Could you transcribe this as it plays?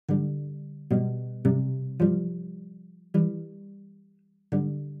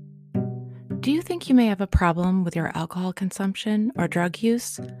Do you think you may have a problem with your alcohol consumption or drug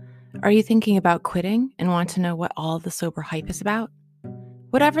use? Are you thinking about quitting and want to know what all the sober hype is about?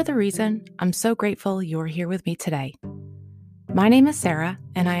 Whatever the reason, I'm so grateful you're here with me today. My name is Sarah,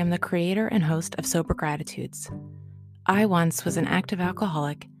 and I am the creator and host of Sober Gratitudes. I once was an active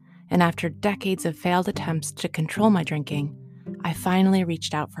alcoholic, and after decades of failed attempts to control my drinking, I finally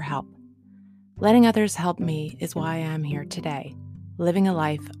reached out for help. Letting others help me is why I am here today, living a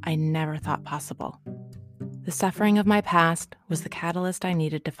life I never thought possible. The suffering of my past was the catalyst I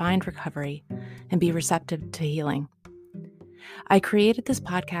needed to find recovery and be receptive to healing. I created this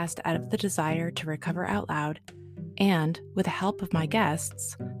podcast out of the desire to recover out loud and, with the help of my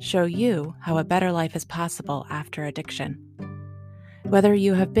guests, show you how a better life is possible after addiction. Whether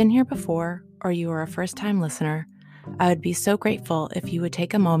you have been here before or you are a first-time listener, I would be so grateful if you would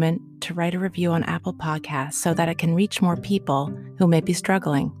take a moment to write a review on Apple Podcasts so that it can reach more people who may be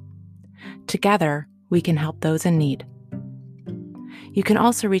struggling. Together, we can help those in need. You can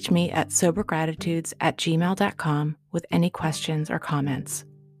also reach me at sobergratitudes@gmail.com with any questions or comments.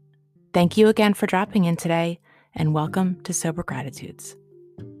 Thank you again for dropping in today, and welcome to Sober Gratitudes.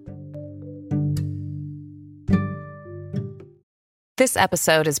 This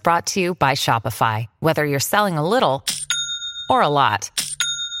episode is brought to you by Shopify. Whether you're selling a little or a lot,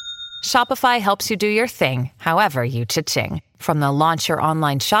 Shopify helps you do your thing, however you cha-ching. From the launch your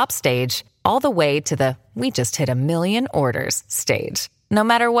online shop stage, all the way to the we just hit 1 million orders stage. No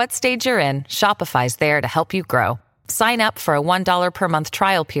matter what stage you're in, Shopify's there to help you grow. Sign up for a $1 per month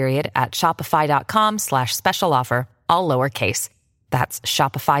trial period at shopify.com/special offer, all lowercase. That's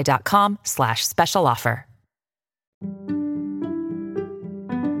shopify.com/special offer.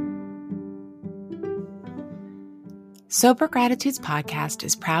 Sober Gratitudes podcast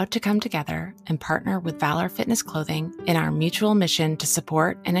is proud to come together and partner with Valor Fitness Clothing in our mutual mission to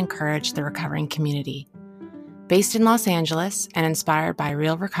support and encourage the recovering community. Based in Los Angeles and inspired by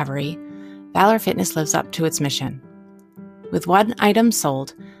real recovery, Valor Fitness lives up to its mission. With one item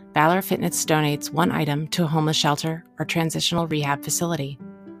sold, Valor Fitness donates one item to a homeless shelter or transitional rehab facility.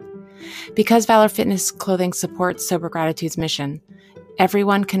 Because Valor Fitness Clothing supports Sober Gratitude's mission,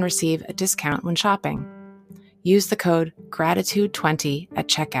 everyone can receive a discount when shopping. Use the code GRATITUDE20 at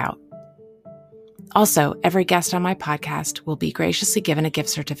checkout. Also, every guest on my podcast will be graciously given a gift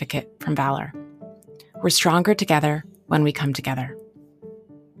certificate from Valor. We're stronger together when we come together.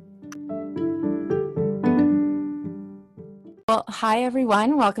 Well, hi,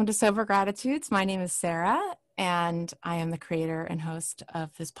 everyone. Welcome to Sober Gratitudes. My name is Sarah, and I am the creator and host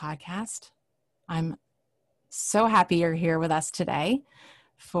of this podcast. I'm so happy you're here with us today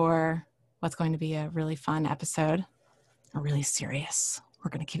for what's going to be a really fun episode. Really serious.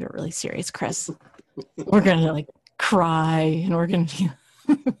 We're going to keep it really serious, Chris. We're going to cry, and we're going to be...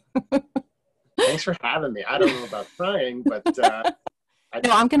 Thanks for having me. I don't know about crying, but No,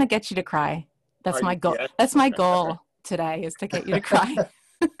 I'm going to get you to cry. That's my goal. Yeah? That's my goal today, is to get you to cry.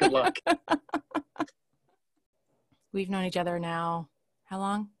 Good luck. We've known each other now, how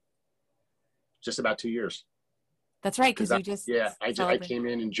long? Just about 2 years. That's right, because you just... Yeah, I came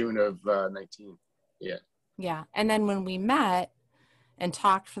in June of 19. Yeah. Yeah, and then when we met and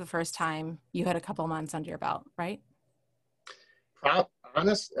talked for the first time, you had a couple months under your belt, right?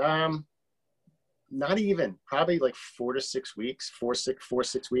 Honest, not even. Probably 4 to 6 weeks, 6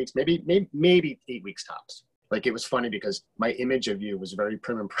 weeks, maybe 8 weeks tops. It was funny because my image of you was very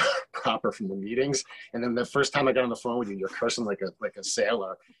prim and proper from the meetings, and then the first time I got on the phone with you, you're cursing like a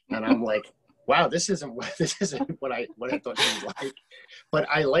sailor, and I'm like, wow, this isn't what I thought you was like. But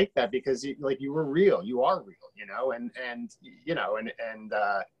I like that because you were real. You are real, and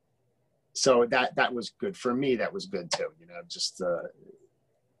so that was good for me. That was good too, just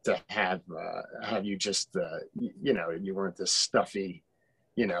to have you just you weren't this stuffy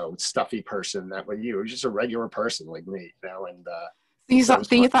person that way. You were just a regular person like me, and you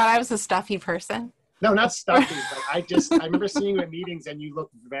thought I was a stuffy person? No, not stuffy, but I remember seeing you at meetings, and you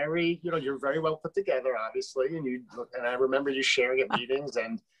look very, you're very well put together, obviously, and I remember you sharing at meetings,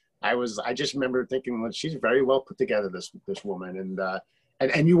 and I just remember thinking, well, she's very well put together, this woman, and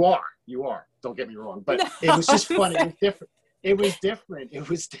you are, don't get me wrong, but it was just funny. It was different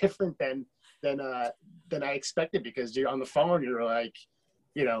than I expected, because you're on the phone, you're like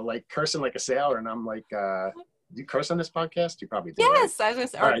cursing like a sailor, and I'm like, do you curse on this podcast? You probably do. Yes, right? I was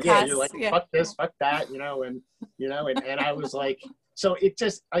just, right, yeah, you're like, fuck this, fuck that, and I was like, so it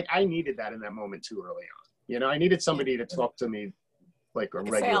just, I needed that in that moment too early on. I needed somebody to talk to me like a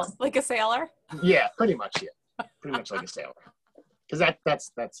regular. Like a sailor? Yeah, pretty much, yeah. Pretty much like a sailor. Because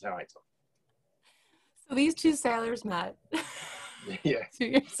that's how I talk. So these two sailors met. Yeah. 2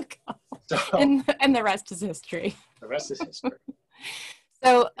 years ago. So And the rest is history. the rest is history.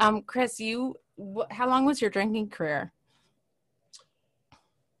 So, Chris, how long was your drinking career?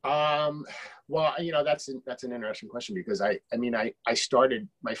 Well, that's an interesting question, because I started,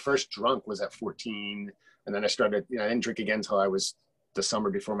 my first drunk was at 14, and then I started, I didn't drink again until I was the summer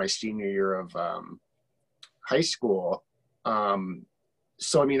before my senior year of high school.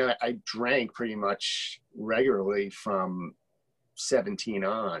 So, I drank pretty much regularly from 17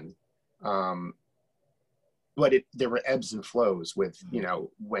 on. But there were ebbs and flows with,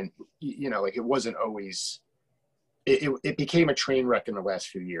 when, like it wasn't always, it became a train wreck in the last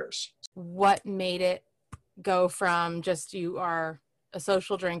few years. What made it go from just you are a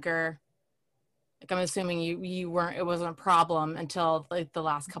social drinker, like I'm assuming you weren't, it wasn't a problem until like the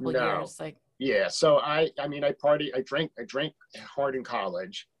last couple of years, like. Yeah, so I drank hard in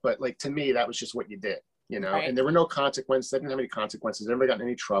college, but like to me that was just what you did, Right. And there were no consequences. I didn't have any consequences. I never got in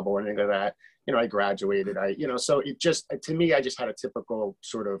any trouble or anything like that. I graduated. So it just, to me, I just had a typical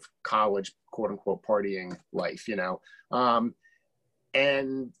sort of college, quote unquote, partying life,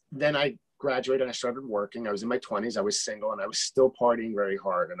 and then I graduated and I started working. I was in my 20s. I was single, and I was still partying very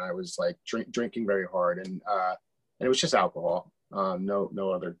hard, and I was like drinking very hard, and it was just alcohol.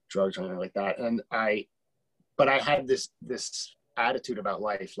 No other drugs or anything like that. But I had this attitude about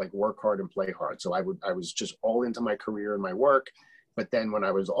life, like work hard and play hard. So I was just all into my career and my work. But then when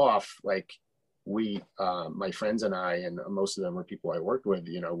I was off, like my friends and I, and most of them were people I worked with,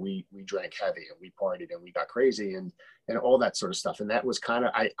 we drank heavy and we partied and we got crazy and all that sort of stuff. And that was kind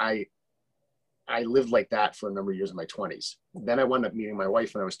of, I lived like that for a number of years in my 20s. Then I wound up meeting my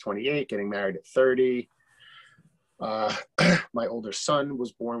wife when I was 28, getting married at 30. My older son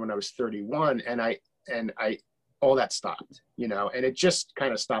was born when I was 31, and I all that stopped, and it just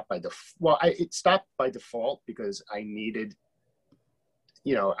kind of stopped by it stopped by default because I needed,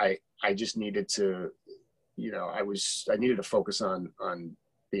 I just needed to, I needed to focus on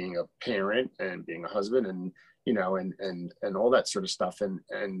being a parent and being a husband and, and all that sort of stuff.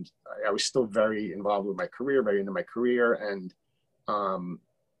 And I was still very involved with my career, very into my career. And,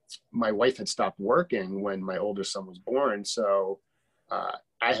 my wife had stopped working when my older son was born. So,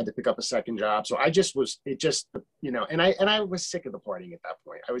 I had to pick up a second job. So and I was sick of the partying at that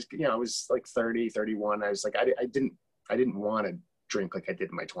point. I was like 30, 31. I was like, I didn't want to drink like I did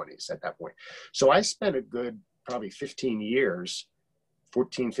in my 20s at that point. So I spent a good, probably 15 years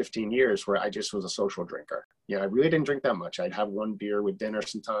where I just was a social drinker. I really didn't drink that much. I'd have one beer with dinner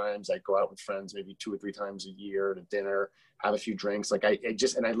sometimes. I'd go out with friends maybe 2 or 3 times a year to dinner, have a few drinks. Like I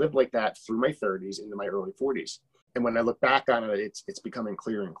lived like that through my 30s into my early 40s. And when I look back on it, it's becoming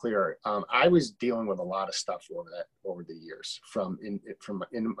clearer and clearer. I was dealing with a lot of stuff over the years, from in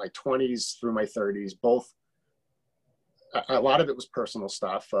my 20s through my 30s. Both, a lot of it was personal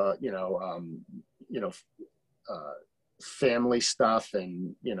stuff, family stuff,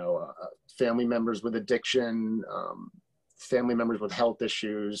 and family members with addiction, family members with health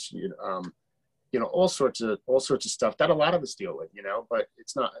issues, all sorts of stuff that a lot of us deal with, but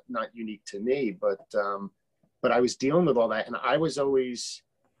it's not unique to me. But I was dealing with all that, and I was always,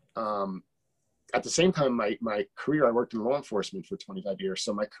 at the same time, my career, I worked in law enforcement for 25 years.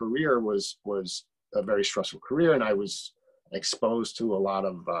 So my career was a very stressful career, and I was exposed to a lot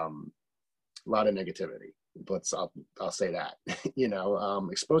of negativity. I'll say that,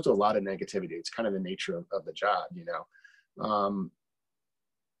 exposed to a lot of negativity. It's kind of the nature of the job,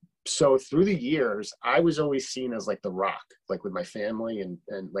 so through the years, I was always seen as like the rock, like with my family, and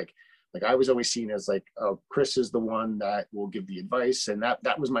like I was always seen as like, oh, Chris is the one that will give the advice. And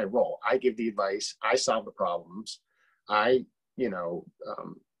that was my role. I give the advice. I solve the problems. I, am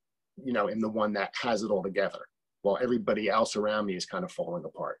the one that has it all together, while everybody else around me is kind of falling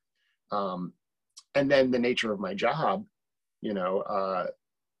apart. And then the nature of my job,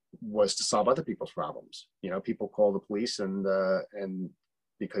 was to solve other people's problems. People call the police and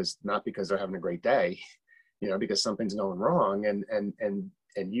not because they're having a great day, because something's going wrong,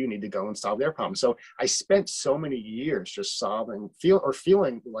 and you need to go and solve their problem. So I spent so many years just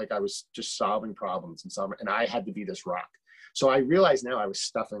feeling like I was just solving problems and I had to be this rock. So I realized now I was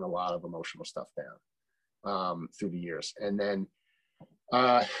stuffing a lot of emotional stuff down through the years. And then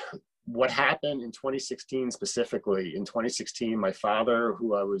what happened in 2016, specifically in 2016, my father,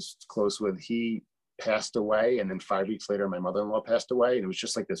 who I was close with, he passed away. And then 5 weeks later, my mother-in-law passed away. And it was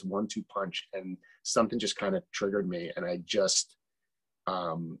just like this 1-2 punch, and something just kind of triggered me. And I just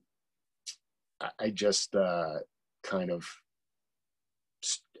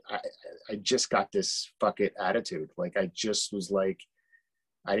got this fuck it attitude. Like I just was like,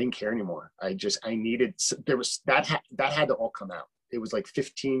 I didn't care anymore. I needed, there was, that had to all come out. It was like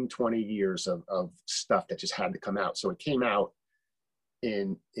 15, 20 years of stuff that just had to come out. So it came out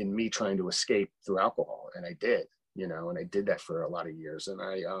in me trying to escape through alcohol. And I did, and I did that for a lot of years. And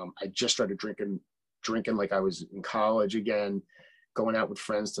I just started drinking like I was in college again, going out with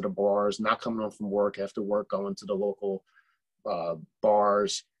friends to the bars, not coming home from work, after work, going to the local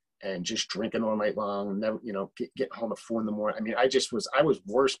bars and just drinking all night long, never, getting home at 4 a.m. I mean, I was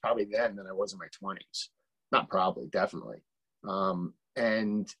worse probably then than I was in my 20s. Not probably, definitely.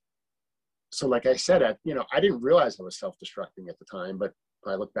 And so, like I said, I didn't realize I was self-destructing at the time, but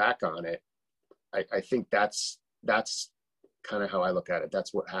when I look back on it, I think that's kind of how I look at it.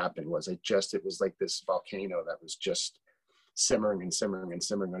 That's what happened. It was like this volcano that was just simmering and simmering and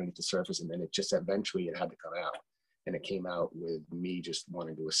simmering underneath the surface. And then it just eventually it had to come out. And it came out with me just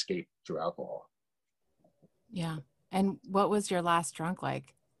wanting to escape through alcohol. Yeah. And what was your last drunk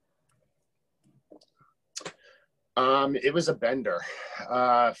like? It was a bender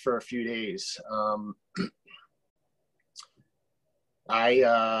for a few days.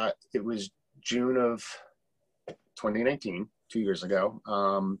 It was June of 2019, 2 years ago.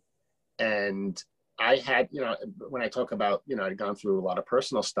 And I had, when I talk about, I'd gone through a lot of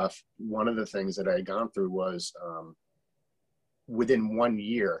personal stuff. One of the things that I had gone through was within 1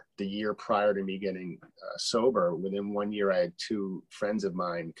 year, the year prior to me getting sober, within 1 year, I had 2 friends of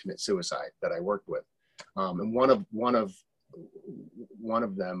mine commit suicide that I worked with. And one of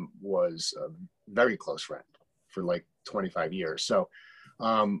them was a very close friend for like 25 years. So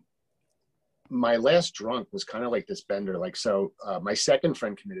my last drunk was kind of like this bender. My second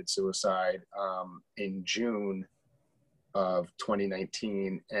friend committed suicide in June of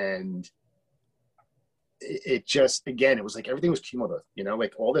 2019. And it just, again, it was like everything was cumulative,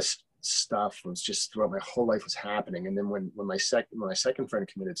 like all this stuff was just throughout my whole life was happening. And then when my second friend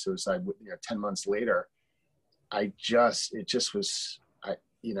committed suicide, 10 months later, it just was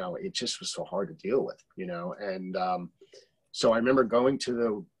so hard to deal with, and so I remember going to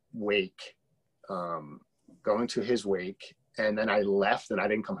the wake, going to his wake, and then I left and I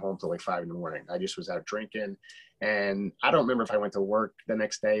didn't come home till like 5 a.m. I just was out drinking, and I don't remember if I went to work the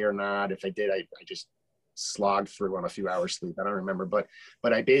next day or not. If I did, I just slogged through on a few hours sleep. I don't remember, but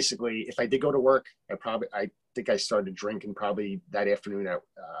I basically, if I did go to work, I think I started drinking probably that afternoon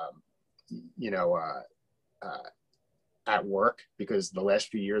at work, because the last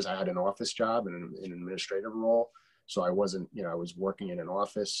few years I had an office job and an administrative role. So I wasn't, I was working in an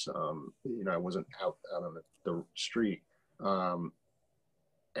office, I wasn't out on the street. And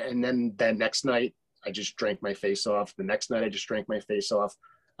then that next night I just drank my face off. The next night I just drank my face off.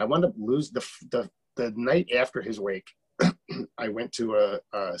 I wound up losing the night after his wake. I went to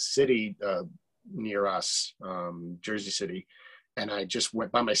a city near us, Jersey City, and I just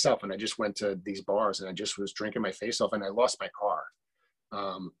went by myself, and I just went to these bars, and I just was drinking my face off, and I lost my car.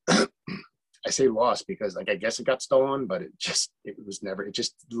 I say lost because I guess it got stolen, but it just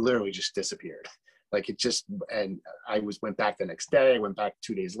literally just disappeared. And I went back the next day. I went back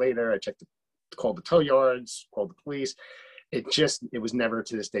 2 days later. I called the tow yards, called the police. It was never,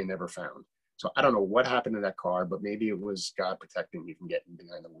 to this day, never found. So I don't know what happened to that car, but maybe it was God protecting me from getting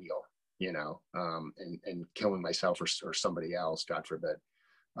behind the wheel, and killing myself or somebody else, God forbid.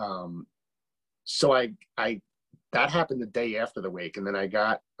 So that happened the day after the wake, and then I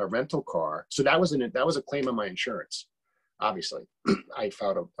got a rental car. So that was a claim on my insurance. Obviously, I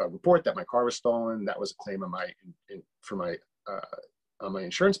filed a report that my car was stolen. That was a claim on my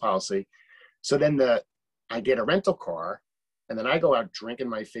insurance policy. So then I get a rental car, and then I go out drinking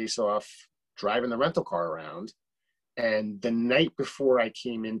my face off, driving the rental car around. And the night before I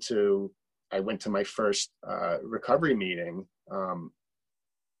went to my first recovery meeting,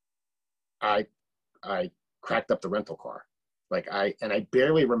 I cracked up the rental car. And I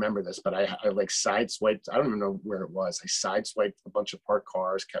barely remember this, but I sideswiped, I don't even know where it was. I sideswiped a bunch of parked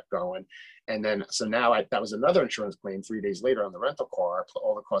cars, kept going. And then, so now that was another insurance claim 3 days later on the rental car,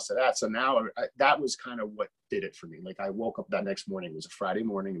 all the costs of that. So now that was kind of what did it for me. I woke up that next morning, it was a Friday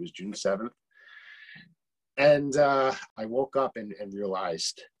morning, it was June 7th. And I woke up and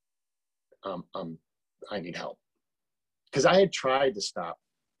realized I need help. Because I had tried to stop,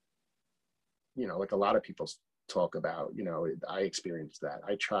 like a lot of people talk about, I experienced that.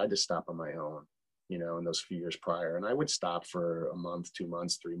 I tried to stop on my own, in those few years prior. And I would stop for a month, 2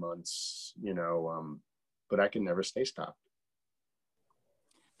 months, 3 months, but I could never stay stopped.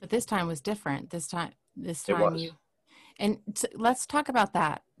 But this time was different. This time let's talk about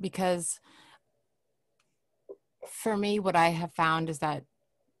that, because for me, what I have found is that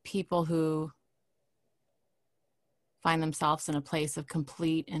people who find themselves in a place of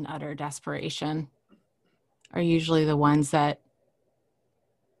complete and utter desperation are usually the ones that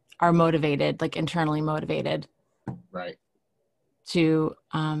are motivated, like internally motivated. Right. To,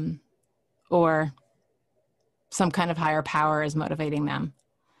 or some kind of higher power is motivating them.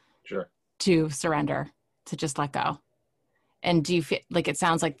 Sure. To surrender, to just let go. And do you feel like, it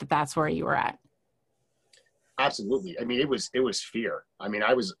sounds like that's where you were at? Absolutely. I mean, it was fear. I mean,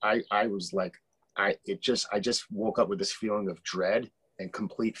 I was like, I just woke up with this feeling of dread and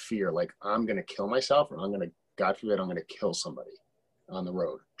complete fear. Like, I'm going to kill myself, or God forbid, I'm going to kill somebody on the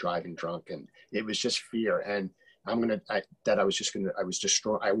road, driving drunk. And it was just fear. And I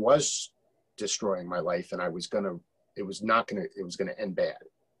was destroying my life, and it was going to end bad,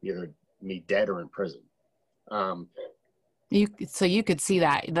 either me dead or in prison. So you could see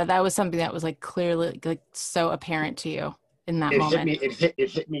that was something that was like clearly, like, so apparent to you in that moment.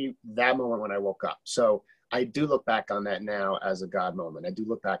 It hit me that moment when I woke up. So I do look back on that now as a God moment. I do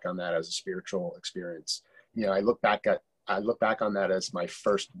look back on that as a spiritual experience. You know, I look back on that as my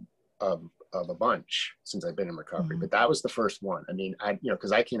first of a bunch since I've been in recovery. But that was the first one. I mean,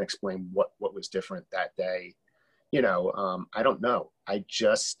 because I can't explain what was different that day. You know, I don't know. I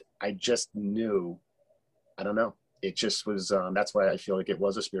just knew. I don't know. It just was. That's why I feel like it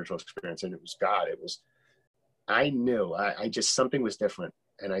was a spiritual experience, and it was God. I knew. I just, something was different,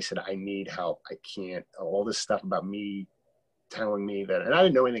 and I said, I need help. I can't. All this stuff about me telling me that, and I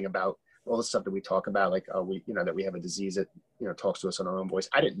didn't know anything about all the stuff that we talk about, like, that we have a disease that, talks to us in our own voice.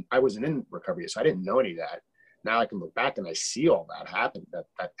 I wasn't in recovery, so I didn't know any of that. Now I can look back and I see all that happen, that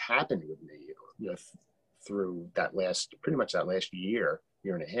happened with me, through pretty much that last year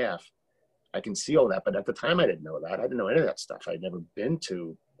and a half. I can see all that, but at the time I didn't know that. I didn't know any of that stuff. I'd never been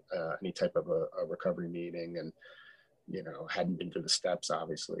to any type of a recovery meeting, and, hadn't been through the steps,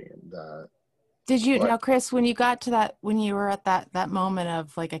 obviously. And, did you, now, Chris, when you got to that, when you were at that moment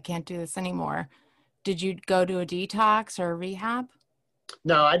of like, I can't do this anymore, did you go to a detox or a rehab?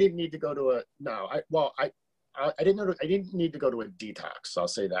 No, I didn't need to go to I didn't need to go to a detox. I'll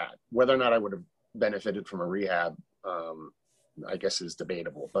say that. Whether or not I would have benefited from a rehab, I guess is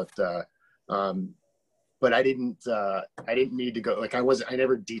debatable, but I didn't need to go. Like, I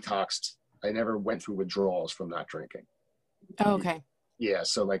never detoxed. I never went through withdrawals from not drinking. Oh, okay. Yeah.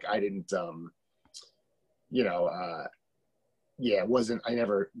 So like, I didn't, I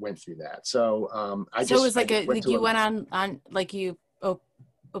never went through that. So, it was like you went on like you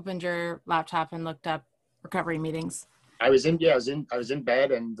opened your laptop and looked up recovery meetings. I was in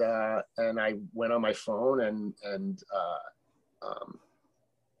bed, and I went on my phone and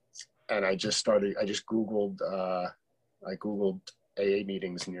I just Googled, AA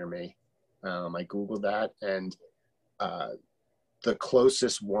meetings near me. I Googled that, and the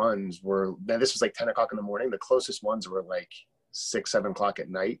closest ones were, now this was like 10 o'clock in the morning. The closest ones were like 6, 7 o'clock at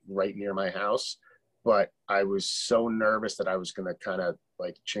night, right near my house. But I was so nervous that I was going to kind of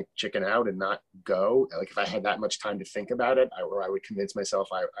like chicken out and not go. Like, if I had that much time to think about it, I would convince myself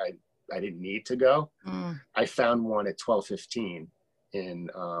I didn't need to go. I found one at 12:15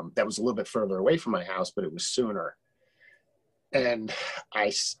 that was a little bit further away from my house, but it was sooner. And I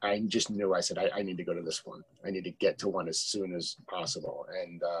just knew, I said, I need to go to this one. I need to get to one as soon as possible.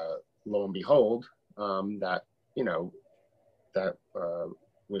 And lo and behold, that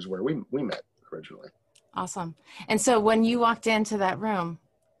was where we met originally. Awesome. And so when you walked into that room,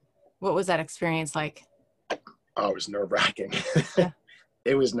 what was that experience like? Oh, it was nerve-wracking. Yeah.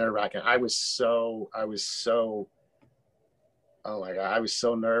 It was nerve-wracking. I was so, oh my God, I was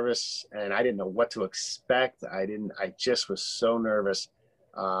so nervous, and I didn't know what to expect. I just was so nervous.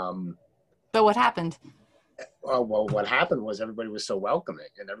 But what happened? Oh, well, what happened was everybody was so welcoming,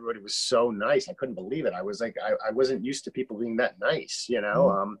 and everybody was so nice. I couldn't believe it. I was like, I wasn't used to people being that nice,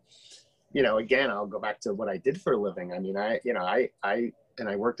 Again, I'll go back to what I did for a living. I mean, I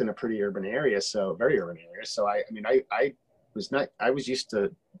worked in a pretty urban area, very urban area. So I was used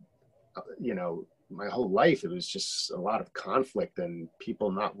to, my whole life, it was just a lot of conflict and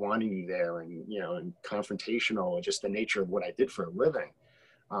people not wanting me there, and, and confrontational, and just the nature of what I did for a living.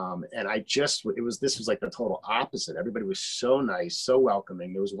 And this was like the total opposite. Everybody was so nice, so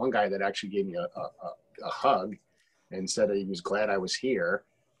welcoming. There was one guy that actually gave me a hug and said that he was glad I was here.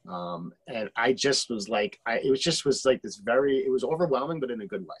 And I just was like, it was overwhelming, but in a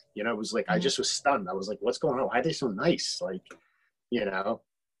good way. It was like, I just was stunned. I was like, what's going on? Why are they so nice? Like,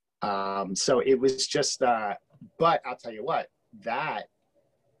 so it was just, but I'll tell you what, that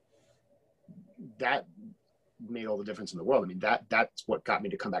made all the difference in the world. I mean, that's what got me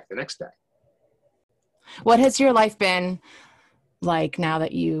to come back the next day. What has your life been like now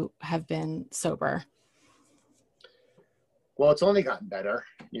that you have been sober? Well, it's only gotten better,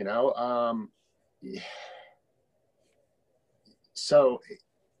 so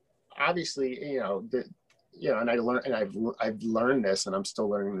obviously, and I learned, and I've learned this, and I'm still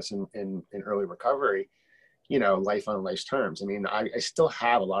learning this in early recovery, life on life's terms. I mean, I still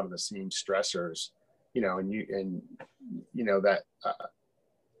have a lot of the same stressors,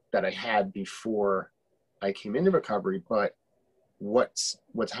 that I had before I came into recovery. But what's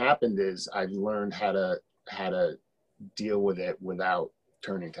happened is I've learned how to deal with it without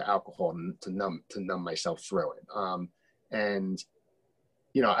turning to alcohol and to numb myself through it. And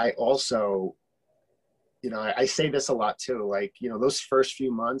I also, I say this a lot too, like, those first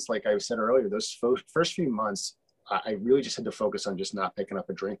few months, like I said earlier, those first few months, I really just had to focus on just not picking up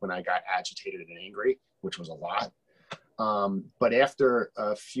a drink when I got agitated and angry, which was a lot. But after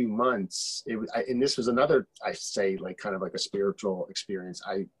a few months, and this was another, I say, like kind of like a spiritual experience.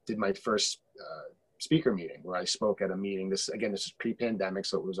 I did my first speaker meeting where I spoke at a meeting. This is pre-pandemic,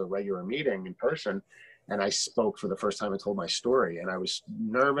 so it was a regular meeting in person. And I spoke for the first time and told my story. And I was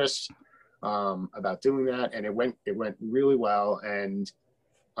nervous about doing that, and it went really well. And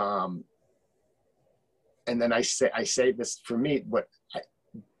then I say this for me,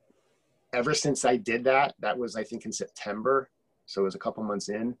 ever since I did that was, I think, in September. So it was a couple months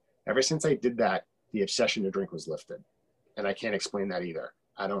in. Ever since I did that, the obsession to drink was lifted. And I can't explain that either.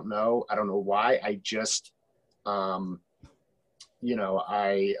 I don't know why. I just, I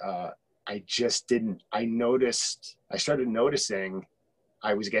just didn't, I started noticing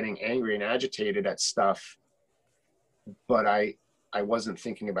I was getting angry and agitated at stuff, but I wasn't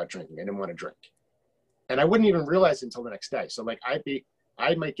thinking about drinking. I didn't want to drink. And I wouldn't even realize it until the next day. So like I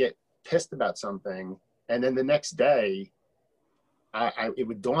might get pissed about something, and then the next day it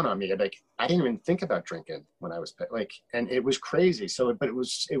would dawn on me, like, I didn't even think about drinking when I was like, and it was crazy. So, but it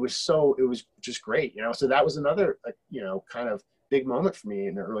was just great, So that was another, kind of big moment for me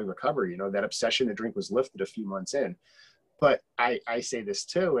in the early recovery. That obsession to drink was lifted a few months in. But I say this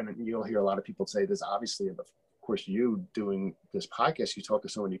too, and you'll hear a lot of people say this, obviously, of course, you doing this podcast, you talk to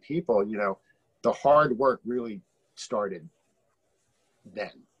so many people, the hard work really started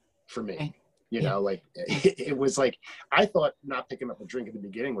then for me. Okay. Like it was like, I thought not picking up a drink at the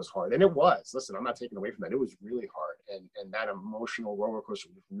beginning was hard. And it was. Listen, I'm not taking away from that. It was really hard. And that emotional roller coaster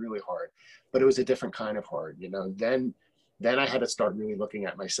was really hard. But it was a different kind of hard. Then I had to start really looking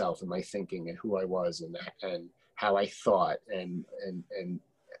at myself and my thinking and who I was and how I thought. And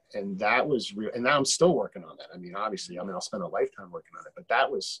that was real. And now I'm still working on that. I mean, obviously, I'll spend a lifetime working on it. But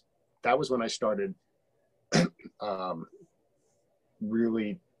that was when I started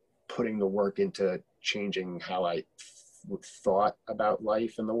really putting the work into changing how I thought about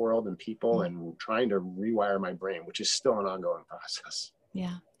life and the world and people, and trying to rewire my brain, which is still an ongoing process.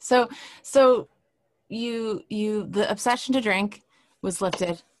 Yeah. So the obsession to drink was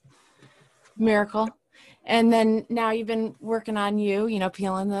lifted, miracle. And then now you've been working on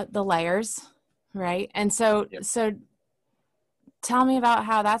peeling the layers. Right. And so, Yep. So tell me about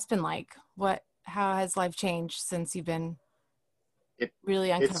how that's been like. How has life changed since you've been really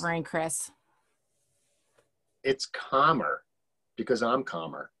uncovering Chris? It's calmer because I'm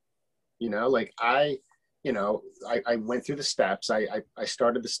calmer, like I went through the steps. I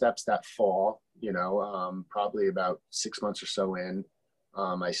started the steps that fall, probably about 6 months or so in.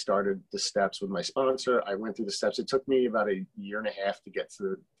 I started the steps with my sponsor. I went through the steps. It took me about a year and a half to get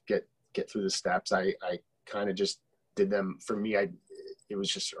through the steps. I kind of just did them. For me, I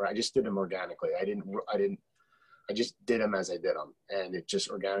just did them organically. I just did them as I did them, and it just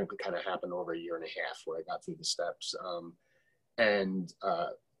organically kind of happened over a year and a half where I got through the steps, and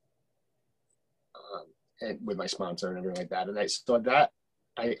with my sponsor and everything like that. And I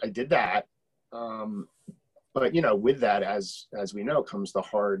did that, but with that, as we know, comes the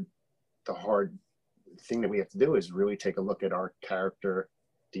hard thing that we have to do is really take a look at our character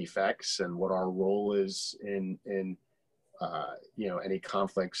defects and what our role is in any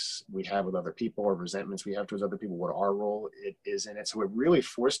conflicts we have with other people or resentments we have towards other people, what our role is in it. So it really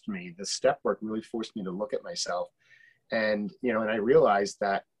forced me, the step work really forced me to look at myself. And, and I realized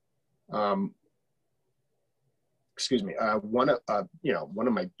that, one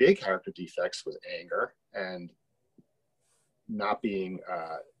of my big character defects was anger and not being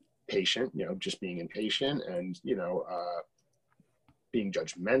patient, just being impatient and, being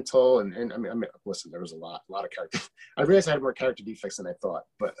judgmental. And I mean, listen, there was a lot of character. I realized I had more character defects than I thought,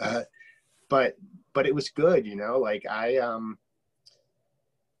 but it was good, like I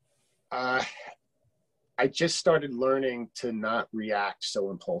just started learning to not react so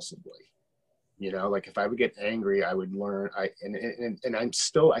impulsively. Like if I would get angry, I would learn, and I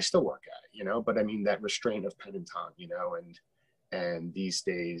still work at it, but I mean that restraint of pen and tongue, And these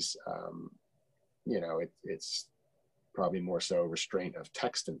days, you know, it's probably more so restraint of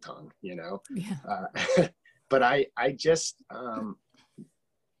text and tongue, you know? Yeah. But I just, I'm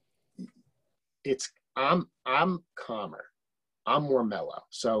calmer. I'm more mellow.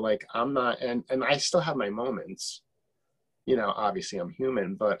 So like, I'm not, and I still have my moments, you know, obviously I'm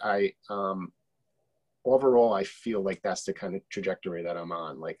human, but overall, I feel like that's the kind of trajectory that I'm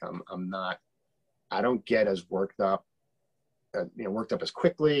on. Like I'm not, I don't get as worked up, worked up as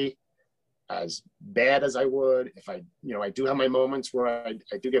quickly, as bad as I would. If I, you know, I do have my moments where I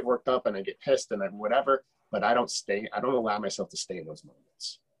do get worked up and I get pissed and whatever, but I don't allow myself to stay in those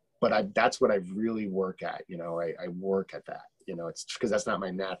moments. But that's what I really work at, you know, I work at that, you know, it's because that's not my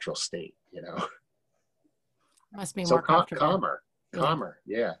natural state, you know. Must be So more comfortable. calmer.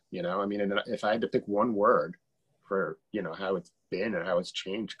 Yeah. You know, I mean, and if I had to pick one word for, you know, how it's been and how it's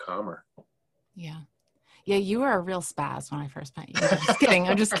changed, calmer. Yeah. Yeah. You were a real spaz when I first met you. I'm just kidding.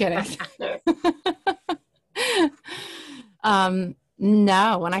 I'm just kidding.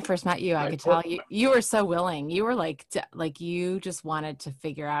 No, when I first met you, I could tell you were so willing. You were like you just wanted to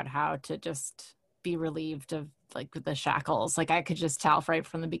figure out how to just be relieved of like the shackles. Like I could just tell right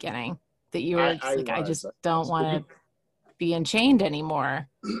from the beginning that you were just I just don't want to be enchained anymore.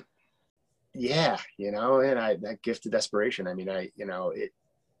 Yeah, you know, and that gift of desperation. I mean, I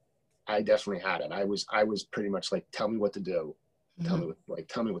definitely had it. I was pretty much like, tell me what to do. Tell me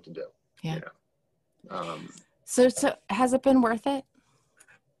what to do. Yeah. You know? So has it been worth it?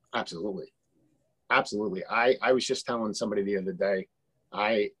 Absolutely. I was just telling somebody the other day,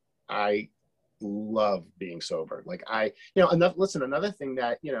 I love being sober. Like another thing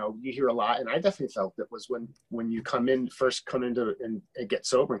that, you know, you hear a lot, and I definitely felt it was when you first come into and get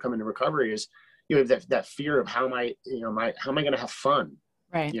sober and come into recovery, is you have that fear of how am I going to have fun,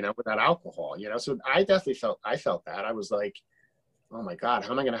 right? You know, without alcohol, you know. So I definitely felt that. I was like, oh my God,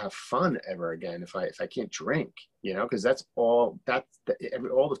 how am I going to have fun ever again if I can't drink, you know? Because all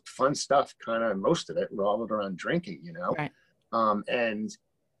the fun stuff, kind of most of it revolved around drinking, you know. Right. And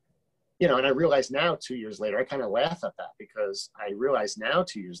you know, and I realize now 2 years later, I kind of laugh at that, because I realize now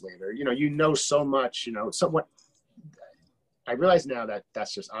 2 years later, you know so much, you know, somewhat. I realize now that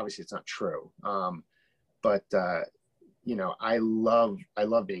that's just, obviously it's not true. But you know, I love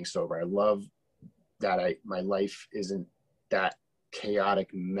being sober. I love that my life isn't that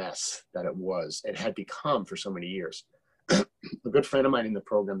chaotic mess that it had become for so many years. A good friend of mine in the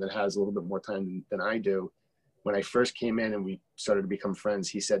program that has a little bit more time than I do, when I first came in and we started to become friends,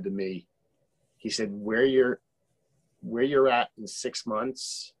 he said to me, where you're at in 6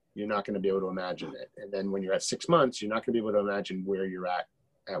 months, you're not going to be able to imagine it. And then when you're at 6 months, you're not going to be able to imagine where you're at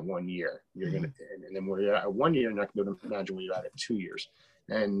 1 year. You're going to, and then where you're at 1 year, you're not going to be able to imagine where you're at 2 years.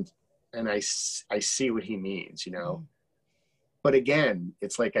 And I see what he means, you know. But again,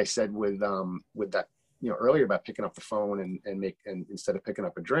 it's like I said with that, you know, earlier about picking up the phone and instead of picking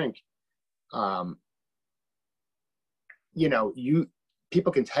up a drink, you know,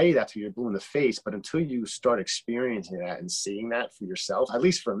 people can tell you that till you're blue in the face, but until you start experiencing that and seeing that for yourself, at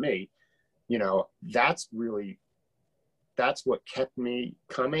least for me, you know, that's what kept me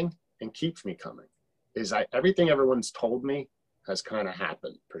coming and keeps me coming. Is everything everyone's told me has kind of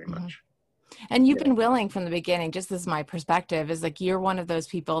happened pretty much. And you've been willing from the beginning, just as my perspective is like, you're one of those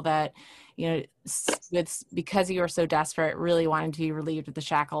people that, you know, because you were so desperate, really wanted to be relieved of the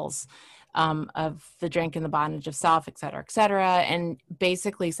shackles of the drink and the bondage of self, et cetera, and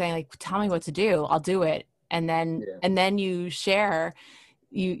basically saying like, tell me what to do, I'll do it. And then you share,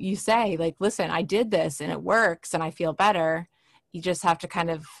 you say like, listen, I did this and it works and I feel better. You just have to kind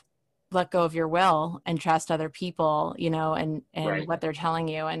of let go of your will and trust other people, you know, and right. what they're telling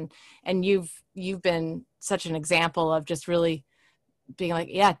you. And you've been such an example of just really being like,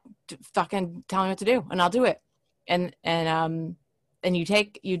 yeah, fucking tell me what to do and I'll do it. And you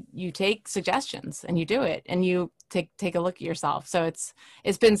take suggestions and you do it and you take a look at yourself. So it's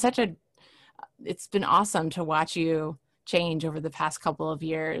been awesome to watch you change over the past couple of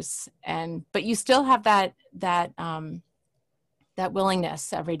years. But you still have that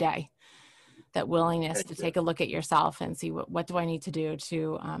willingness every day, that willingness to take a look at yourself and see what do I need to do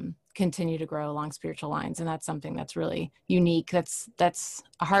to continue to grow along spiritual lines. And that's something that's really unique. That's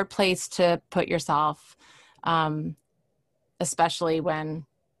a hard place to put yourself, especially when,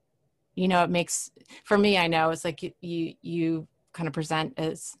 you know, it makes, for me, I know it's like you kind of present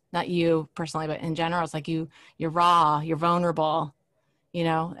as, not you personally, but in general, it's like you're raw, you're vulnerable, you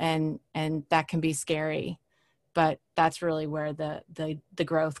know, and that can be scary, but that's really where the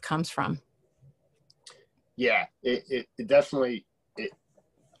growth comes from. Yeah, it definitely,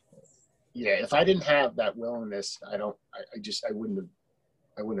 yeah, if I didn't have that willingness, I wouldn't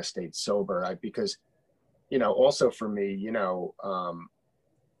have stayed sober. Because, also for me,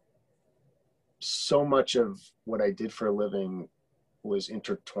 so much of what I did for a living was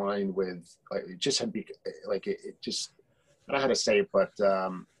intertwined with, like, it just had be like, it just, I don't know how to say it, but,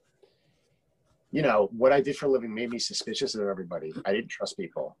 what I did for a living made me suspicious of everybody. I didn't trust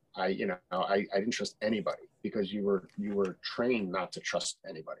people. I didn't trust anybody, because you were trained not to trust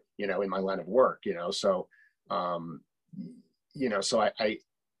anybody, in my line of work, so, so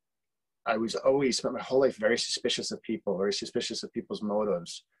I was always spent my whole life very suspicious of people, very suspicious of people's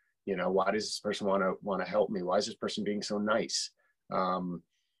motives. Why does this person want to help me? Why is this person being so nice?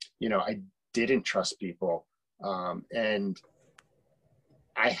 I didn't trust people. And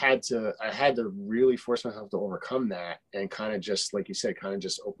I had to really force myself to overcome that, and kind of just, like you said, kind of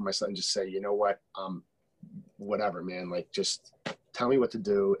just open myself and just say, you know what, whatever, man, like, just tell me what to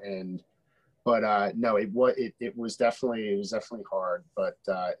do. But no, it was definitely hard, but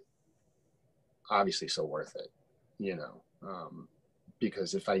obviously so worth it,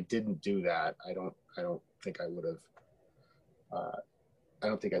 because if I didn't do that, I don't think I would have, I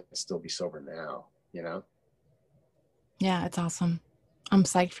don't think I'd still be sober now, Yeah, it's awesome. I'm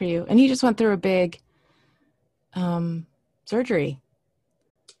psyched for you. And you just went through a big surgery.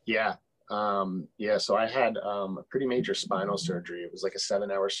 Yeah. So I had a pretty major spinal surgery. It was like a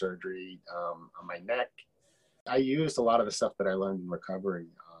 7-hour surgery on my neck. I used a lot of the stuff that I learned in recovery,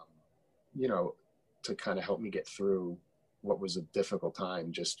 to kind of help me get through what was a difficult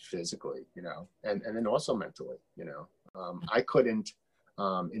time, just physically, and then also mentally, I couldn't,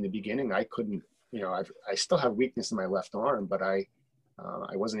 in the beginning, I couldn't, I still have weakness in my left arm, but I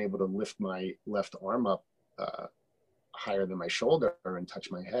wasn't able to lift my left arm up higher than my shoulder and touch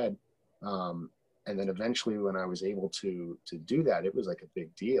my head. And then eventually, when I was able to do that, it was like a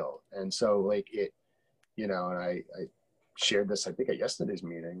big deal. And so, like, it, and I shared this, I think, at yesterday's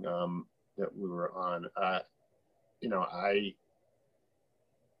meeting that we were on.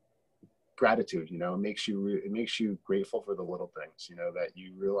 Gratitude, it makes you grateful for the little things, that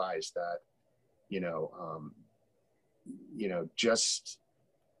you realize that,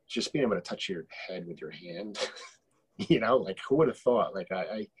 just being able to touch your head with your hand, like, who would have thought, like,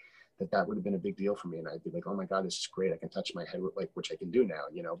 I that would have been a big deal for me. And I'd be like, oh my God, this is great. I can touch my head with, like, which I can do now,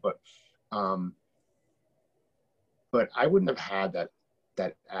 but I wouldn't have had that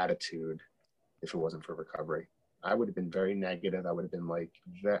attitude if it wasn't for recovery. I would have been very negative. I would have been like,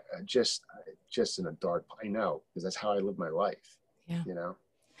 just in a dark, I know, because that's how I live my life. Yeah.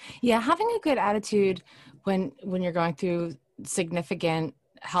 Yeah. Having a good attitude when you're going through significant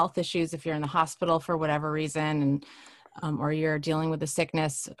health issues, if you're in the hospital for whatever reason, and or you're dealing with a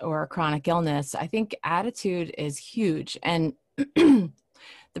sickness or a chronic illness, I think attitude is huge. And the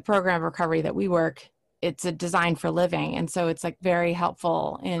program of recovery that we work, it's a design for living. And so it's like very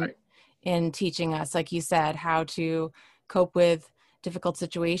helpful in teaching us, like you said, how to cope with difficult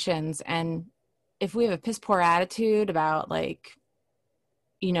situations. And if we have a piss poor attitude about, like,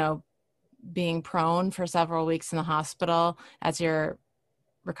 being prone for several weeks in the hospital as you're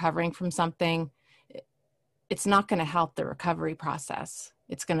recovering from something, it's not going to help the recovery process.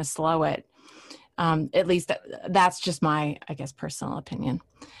 It's going to slow it. At least that's just my, I guess, personal opinion.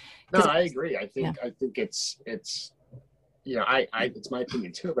 No, I agree. I think it's it's my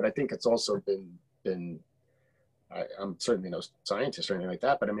opinion too, but I think it's also been I'm certainly no scientist or anything like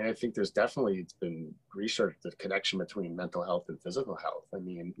that, but I mean, I think it's been researched, the connection between mental health and physical health. I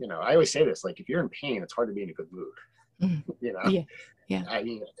mean, I always say this, like, if you're in pain, it's hard to be in a good mood, Yeah. I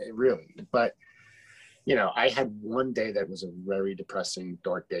mean, really, but I had one day that was a very depressing,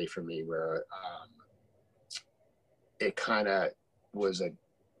 dark day for me, where it kind of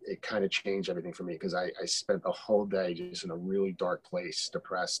changed everything for me, because I spent the whole day just in a really dark place,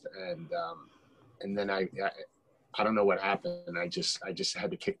 depressed, and then I don't know what happened. I just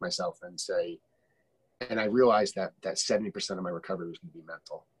had to kick myself and say, and I realized that 70% of my recovery was going to be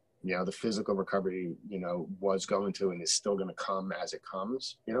mental. The physical recovery, was going to, and is still going to come as it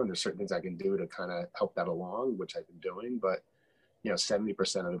comes. And there's certain things I can do to kind of help that along, which I've been doing. But,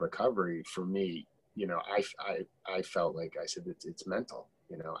 70% of the recovery for me, I felt like, I said, it's mental.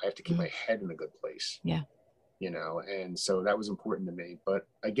 I have to keep my head in a good place. Yeah. And so that was important to me. But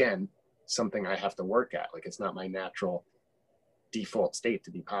again, something I have to work at. Like, it's not my natural default state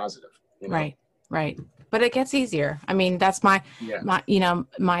to be positive. Right. But it gets easier. I mean, that's my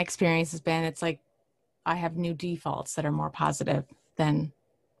experience has been, it's like, I have new defaults that are more positive than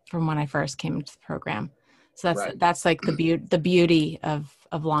from when I first came into the program. So that's like the beauty of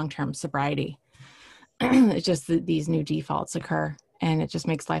long-term sobriety. It's just that these new defaults occur. and it just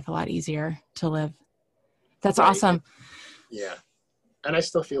makes life a lot easier to live. That's Right. awesome. Yeah. And I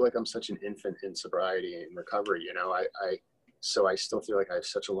still feel like I'm such an infant in sobriety and recovery, you know, so I still feel like I have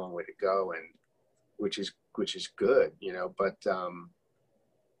such a long way to go, and which is good, you know, but,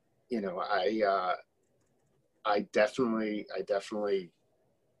 you know, I definitely,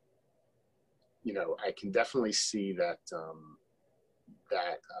 you know, I can definitely see that,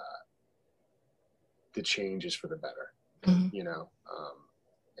 the change is for the better, Mm-hmm. you know,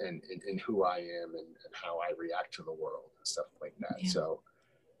 and who I am and how I react to the world and stuff like that. Yeah. So,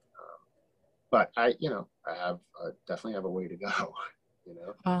 but I, you know, I have definitely have a way to go, you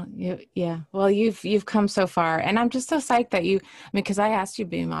know. Well, you've come so far, and I'm just so psyched that because I asked you to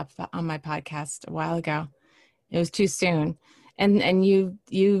be on my podcast a while ago. It was too soon, and you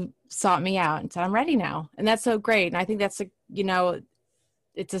sought me out and said, I'm ready now, and that's so great. And I think that's you know,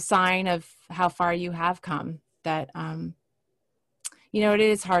 it's a sign of how far you have come. That you know, it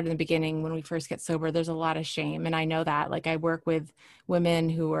is hard in the beginning when we first get sober. There's a lot of shame, and I know that. Like, I work with women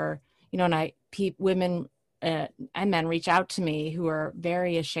who are, you know, and women and men reach out to me who are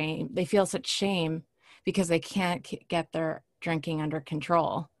very ashamed. They feel such shame because they can't get their drinking under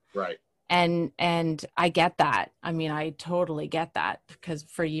control. Right. And I get that. I mean, I totally get that, because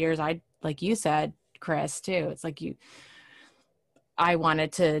for years like you said, Chris, too, it's like I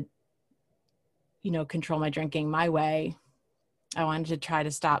wanted to, you know, control my drinking my way. I wanted to try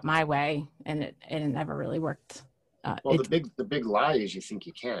to stop my way, and it never really worked. Well, the big lie is you think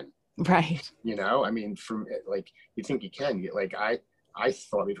you can. Right. You know, I mean, like, you think you can. Like, I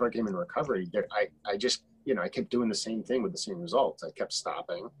thought before I came into recovery, I just, you know, I kept doing the same thing with the same results. I kept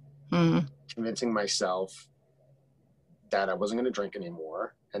stopping, convincing myself that I wasn't going to drink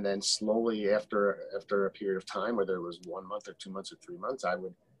anymore. And then slowly, after a period of time, whether it was 1 month or 2 months or 3 months, I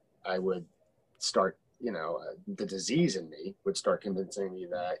would start, you know, the disease in me would start convincing me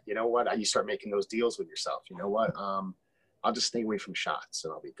that, you know what, you start making those deals with yourself. You know what, I'll just stay away from shots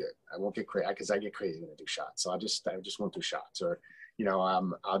and I'll be good. I won't get crazy, because I get crazy when I do shots. So I just won't do shots. Or, you know,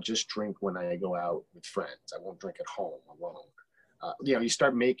 I'll just drink when I go out with friends. I won't drink at home alone. You know, you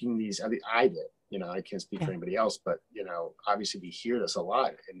start making these, I did, you know, I can't speak for anybody else, but, you know, obviously we hear this a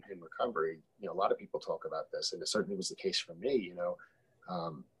lot in recovery. You know, a lot of people talk about this, and it certainly was the case for me. You know,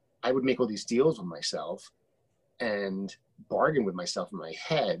 I would make all these deals with myself and bargain with myself in my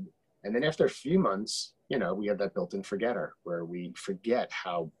head. And then after a few months, you know, we have that built-in forgetter where we forget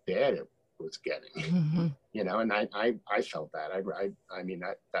how bad it was getting, you know, and I felt that. I mean,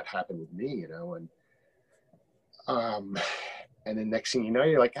 that happened with me, you know, and then next thing you know,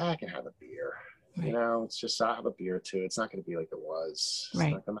 you're like, I can have a beer. Right. You know, it's just, I'll have a beer too. It's not going to be like it was.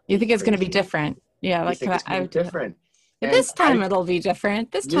 Right. You think it's going to be different. Yeah. Like, it's going to be different. But this time it'll be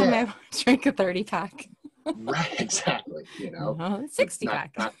different. This time I won't drink a 30 pack. Right. Exactly. You know, 60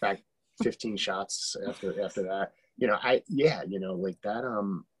 pack. Knock back 15 shots after that. You know, you know, like that,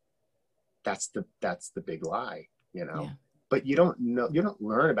 that's the big lie, you know. But you don't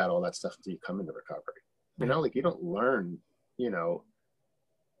learn about all that stuff until you come into recovery. You know, like, you don't learn, you know,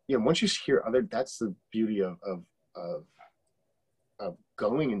 once you hear that's the beauty of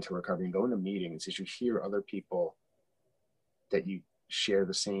going into recovery and going to meetings, is you hear other people that you share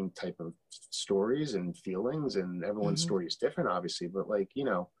the same type of stories and feelings, and everyone's story is different, obviously, but, like, you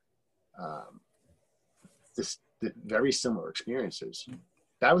know, the very similar experiences.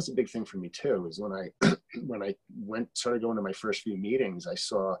 That was a big thing for me too, is when I started going to my first few meetings, I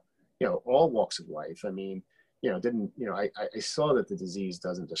saw, you know, all walks of life. I mean, you know, I saw that the disease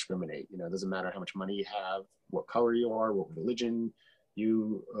doesn't discriminate. You know, it doesn't matter how much money you have, what color you are, what religion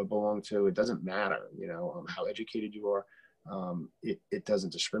you belong to. It doesn't matter, you know, how educated you are. It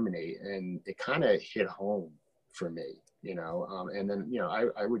doesn't discriminate. And it kind of hit home for me, you know. And then, you know,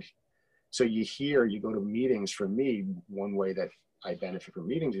 I would, so you go to meetings. For me, one way that I benefit from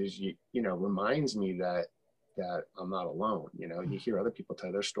meetings is, you know, reminds me that I'm not alone. You know, you hear other people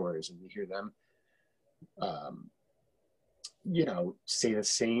tell their stories, and you hear them, you know, say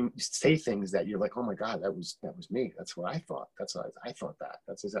things that you're like, oh my God, that was me. That's what I thought. That's what I thought that.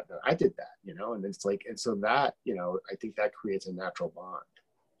 That's exactly, I did that, you know. And it's like, and so that, you know, I think that creates a natural bond.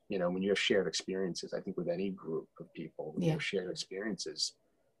 You know, when you have shared experiences, I think with any group of people, when you have shared experiences,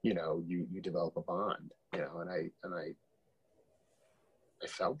 you know, you develop a bond, you know, and I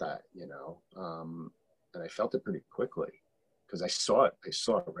felt that, you know, and I felt it pretty quickly, because I saw it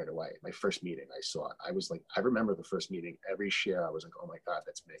right away. My first meeting, I saw it. I was like, I remember the first meeting, every share, I was like, oh my God,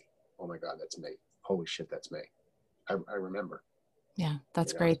 that's me. Oh my God, that's me. Holy shit, that's me. I remember. Yeah,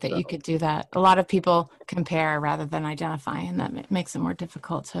 that's great that you could do that. A lot of people compare rather than identify, and that makes it more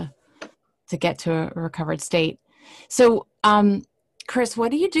difficult to get to a recovered state. So Chris,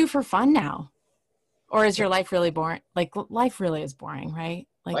 what do you do for fun now? Or is your life really boring? Like life really is boring, right?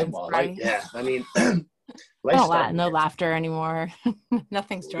 Like in sobriety. Yeah. I mean, No, life's starting to no get, laughter anymore.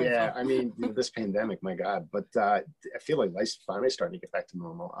 Nothing's yeah. joyful. I mean, this pandemic, my God. But I feel like life's finally starting to get back to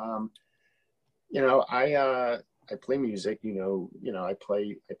normal. You know, I play music. I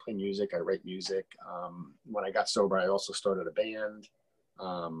play music. I write music. When I got sober, I also started a band.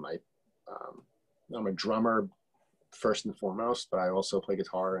 I'm a drummer first and foremost, but I also play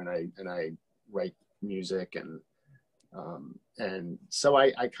guitar and I write music and so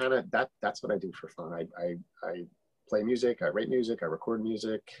I kind of that's what I do for fun. I play music, I write music, I record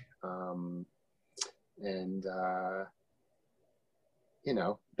music, and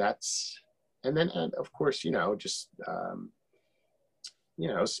that's and of course just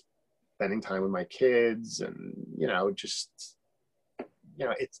spending time with my kids and just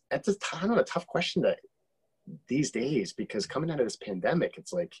it's a kind of a tough question these days because coming out of this pandemic,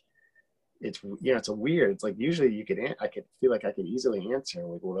 it's like it's a weird. It's like usually I could feel like I could easily answer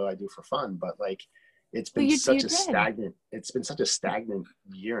like, what do I do for fun? But like, it's been such a stagnant. It's been such a stagnant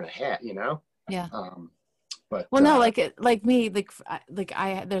year and a half. Yeah. But well, no, like me,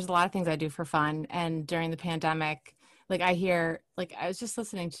 there's a lot of things I do for fun, and during the pandemic, like I was just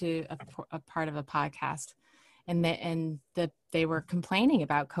listening to a part of a podcast, and they were complaining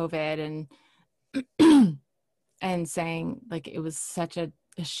about COVID and saying like it was such a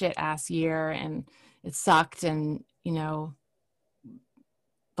shit ass year and it sucked and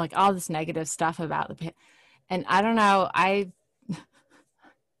like all this negative stuff about and I don't know, I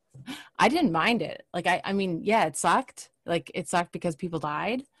didn't mind it. Like I mean, yeah, it sucked. Like it sucked because people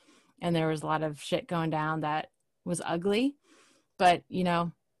died and there was a lot of shit going down that was ugly, but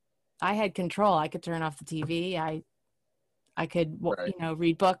I had control. I could turn off the TV. I could right.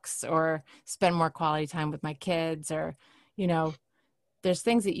 Read books or spend more quality time with my kids, or there's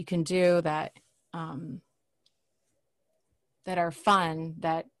things that you can do that that are fun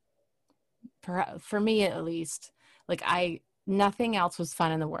that for me at least, like nothing else was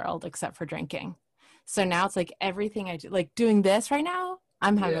fun in the world except for drinking. So now it's like everything I do, like doing this right now,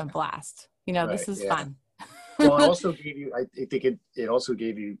 I'm having a blast. This is fun. Well, it also gave you, I think it also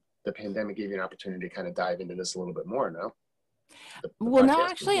gave you, the pandemic gave you an opportunity to kind of dive into this a little bit more, no? Well, no,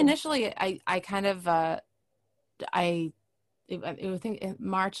 actually, initially I kind of, I think in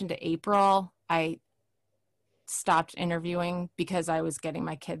March into April, I stopped interviewing because I was getting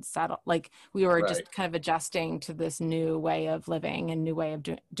my kids settled. Like we were just kind of adjusting to this new way of living and new way of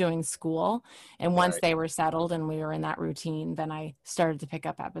doing school. And once they were settled and we were in that routine, then I started to pick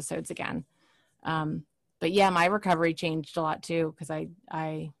up episodes again. But yeah, my recovery changed a lot too, because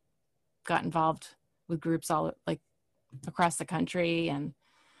I got involved with groups all like across the country and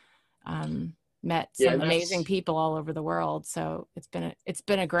met some amazing people all over the world. So it's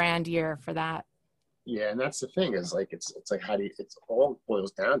been a grand year for that. Yeah, and that's the thing is like it's like it's all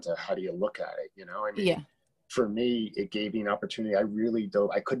boils down to how do you look at it, I mean, for me, it gave me an opportunity. I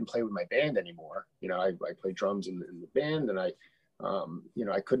couldn't play with my band anymore. I played drums in the band, and I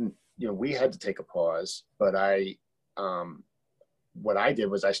couldn't. We had to take a pause, but what I did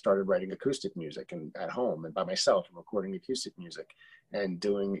was I started writing acoustic music and at home and by myself and recording acoustic music and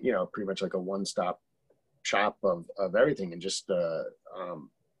doing, pretty much like a one-stop shop of everything and just, and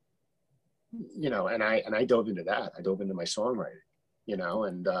I dove into that. I dove into my songwriting,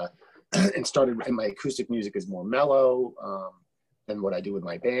 and started, and my acoustic music is more mellow than what I do with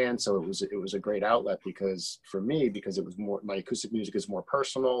my band. So it was a great outlet because it was more, my acoustic music is more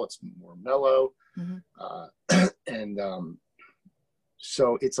personal. It's more mellow. Mm-hmm.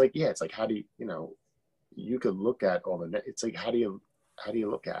 So it's like, it's like, how do you, you could look at it's like, how do you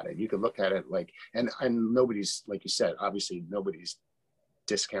look at it? You could look at it like, and nobody's, like you said, obviously nobody's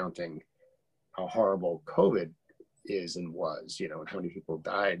discounting how horrible COVID is and was, and how many people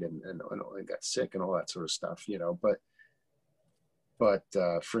died and got sick and all that sort of stuff, but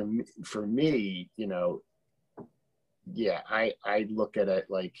for me, I look at it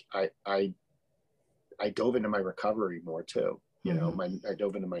like I dove into my recovery more too. I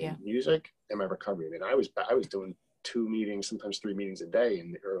dove into my music and my recovery. I mean, I was doing 2 meetings, sometimes 3 meetings a day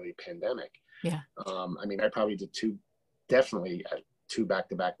in the early pandemic. Yeah. I mean, I probably did 2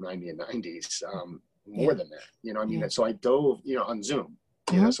 back-to-back 90 and 90s, more than that. I mean, so I dove, on Zoom.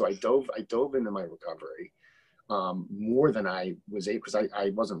 So I dove into my recovery more than I was able, because I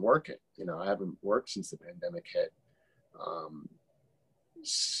wasn't working. I haven't worked since the pandemic hit.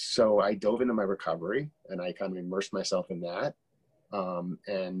 So I dove into my recovery and I kind of immersed myself in that.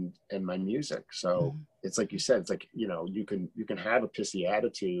 And my music. So it's like you said, it's like, you can have a pissy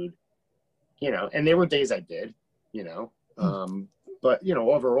attitude, and there were days I did, but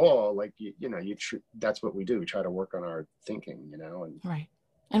overall, like, that's what we do. We try to work on our thinking, and Right.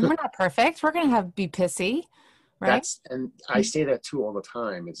 And we're not perfect. We're going to be pissy, right? and I say that too all the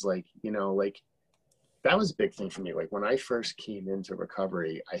time. It's like, like that was a big thing for me. Like when I first came into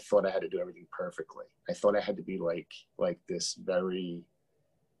recovery, I thought I had to do everything perfectly. I thought I had to be like this very,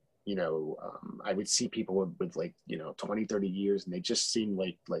 I would see people with like, 20, 30 years, and they just seemed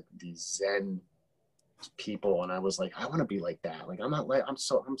like these Zen people. And I was like, I want to be like that. Like, I'm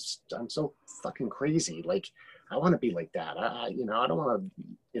so fucking crazy. Like, I want to be like that. I don't want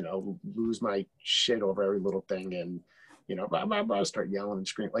to, lose my shit over every little thing. And, I start yelling and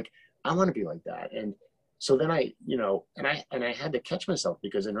screaming. Like, I want to be like that. And so then I had to catch myself,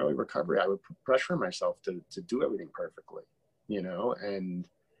 because in early recovery, I would put pressure on myself to do everything perfectly, and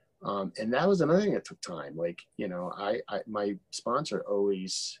that was another thing that took time. Like, my sponsor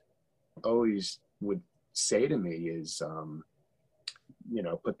always would say to me is,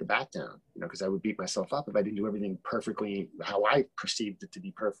 put the bat down, because I would beat myself up if I didn't do everything perfectly, how I perceived it to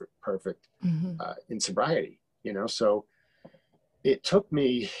be perfect in sobriety, so it took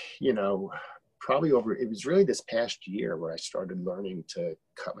me, probably it was really this past year where I started learning to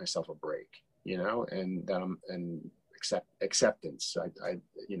cut myself a break, and acceptance. I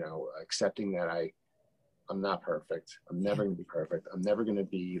accepting that I'm not perfect. I'm never going to be perfect. I'm never going to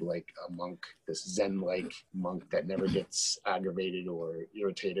be like a monk, this Zen-like monk that never gets aggravated or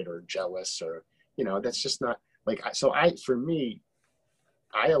irritated or jealous, or, that's just not like, for me,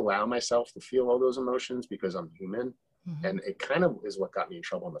 I allow myself to feel all those emotions because I'm human. Mm-hmm. And it kind of is what got me in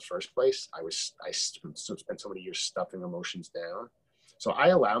trouble in the first place. I spent so many years stuffing emotions down. So I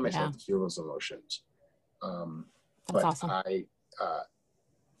allow myself to feel those emotions. That's awesome. I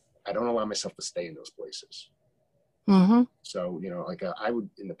don't allow myself to stay in those places. Mm-hmm. So, like I would,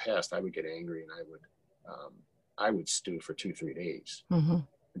 in the past, I would get angry, and I would stew for 2-3 days, mm-hmm.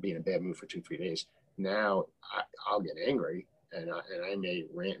 and be in a bad mood for 2-3 days. Now I'll get angry, and I may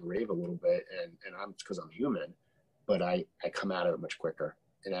rant and rave a little bit, and I'm, because I'm human, but I come out of it much quicker,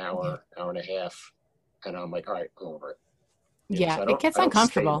 an hour, hour and a half, and I'm like, all right, I'm over it. So it gets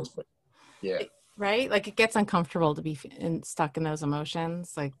uncomfortable. Yeah. Right? Like it gets uncomfortable to be stuck in those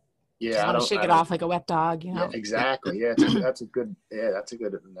emotions. Like, yeah, I don't shake it off like a wet dog, Yeah, exactly. Yeah, that's a good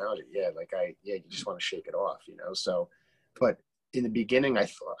analogy. Yeah, you just want to shake it off, So, but in the beginning, I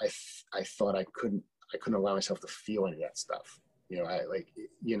thought I couldn't allow myself to feel any of that stuff.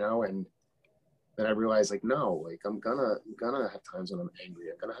 And then I realized, like, no, like I'm gonna have times when I'm angry.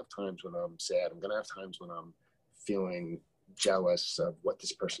 I'm gonna have times when I'm sad. I'm gonna have times when I'm feeling jealous of what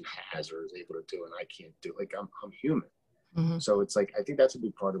this person has or is able to do and I can't do. Like, I'm human. Mm-hmm. So it's like, I think that's a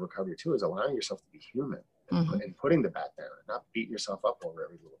big part of recovery too, is allowing yourself to be human and putting the bat down and not beating yourself up over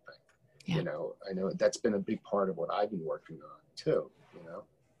every little thing. Yeah. I know that's been a big part of what I've been working on too,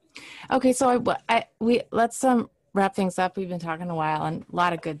 Okay. So let's wrap things up. We've been talking a while, and a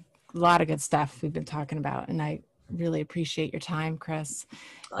lot of good stuff we've been talking about. And I really appreciate your time, Chris.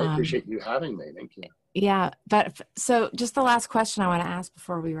 I appreciate you having me. Thank you. Yeah. But so just the last question I want to ask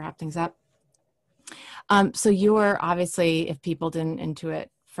before we wrap things up. So you were, obviously, if people didn't intuit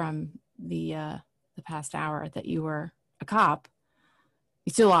from the past hour, that you were a cop.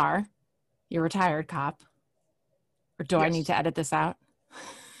 You still are. You're a retired cop. Or do I need to edit this out?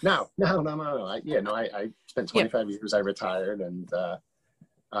 No. I spent 25 years. I retired, and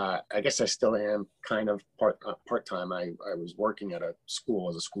I guess I still am kind of part-time. I was working at a school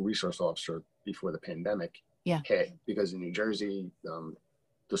as a school resource officer before the pandemic hit, because in New Jersey,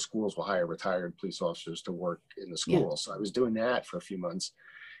 the schools will hire retired police officers to work in the schools. So I was doing that for a few months,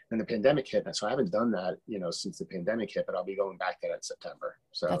 and the pandemic hit. So I haven't done that, since the pandemic hit, but I'll be going back to that in September.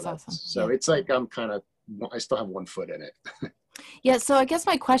 So that's awesome. So it's like, I still have one foot in it. Yeah. So I guess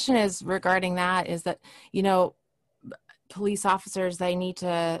my question is regarding that is that, police officers, they need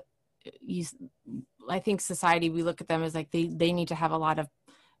to use, I think society, we look at them as like, they need to have a lot of,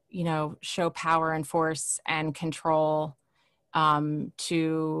 show power and force and control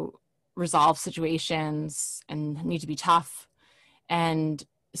to resolve situations and need to be tough. And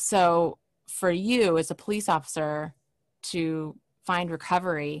so for you as a police officer to find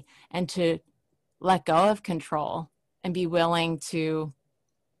recovery and to let go of control and be willing to,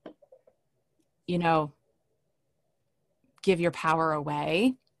 give your power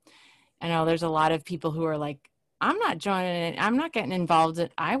away. I know there's a lot of people who are like, I'm not joining it. I'm not getting involved.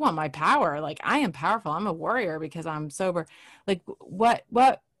 I want my power. Like, I am powerful. I'm a warrior because I'm sober. Like, what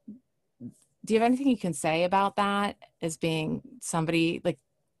do you have anything you can say about that as being somebody like,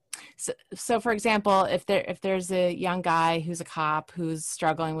 so for example, if there's a young guy who's a cop who's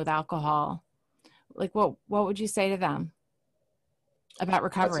struggling with alcohol, like what would you say to them? about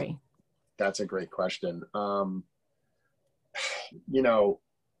recovery? That's a great question. You know,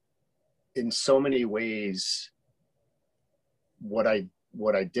 in so many ways, what I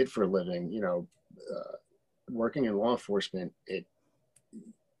did for a living, you know, working in law enforcement,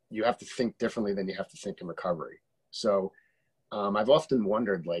 you have to think differently than you have to think in recovery. So I've often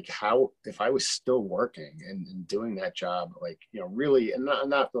wondered, like, how, if I was still working and doing that job, like, you know, really, and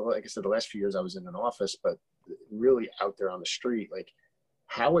not like I said, the last few years I was in an office, but really out there on the street, like,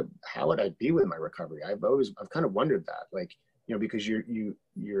 how would I be with my recovery? I've kind of wondered that, like, you know, because your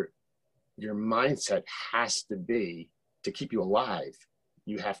mindset has to be, to keep you alive,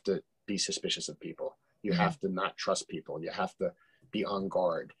 you have to be suspicious of people. You have to not trust people. You have to be on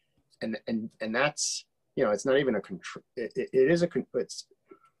guard. And that's, you know, it's not even a control.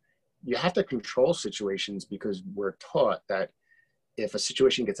 You have to control situations, because we're taught that if a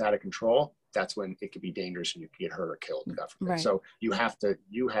situation gets out of control, that's when it could be dangerous and you could get hurt or killed. God forbid. Right. So you have to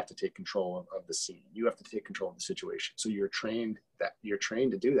take control of the scene. You have to take control of the situation. So you're trained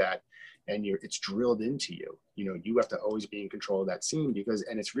to do that, and it's drilled into you. You know, you have to always be in control of that scene,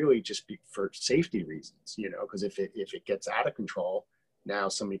 and it's really just for safety reasons. You know, because if it gets out of control, now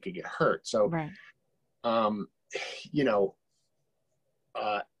somebody could get hurt. So, right. You know,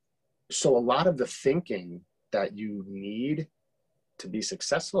 so a lot of the thinking that you need to be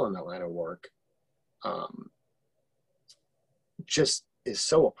successful in that line of work just is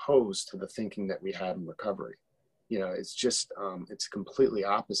so opposed to the thinking that we have in recovery. You know, it's just, it's completely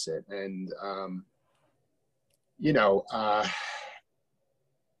opposite. And, you know,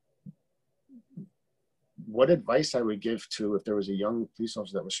 what advice I would give to, if there was a young police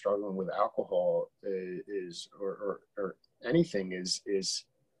officer that was struggling with alcohol or anything is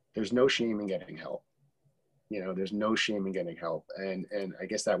there's no shame in getting help. You know, there's no shame in getting help. And I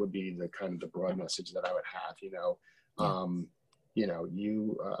guess that would be the kind of the broad message that I would have, you know. You know,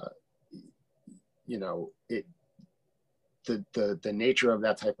 you know, the nature of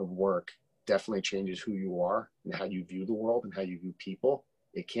that type of work definitely changes who you are and how you view the world and how you view people.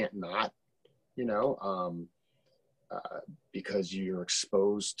 It can't not, you know, because you're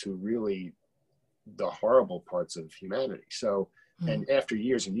exposed to really the horrible parts of humanity. So, and after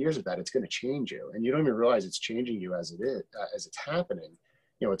years and years of that, it's going to change you, and you don't even realize it's changing you as it's happening.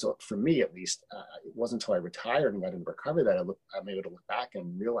 You know, it's, for me at least, it wasn't until I retired and got into recovery that I'm able to look back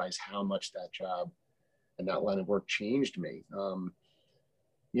and realize how much that job and that line of work changed me.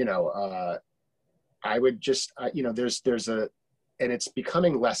 You know, I would just, you know, there's and it's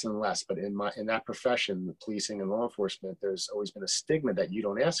becoming less and less, but in that profession, the policing and law enforcement, there's always been a stigma that you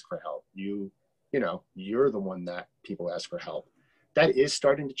don't ask for help. You know, you're the one that people ask for help. That is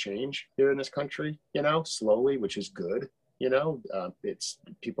starting to change here in this country, you know, slowly, which is good. You know,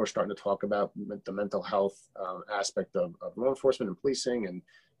 people are starting to talk about the mental health aspect of law enforcement and policing,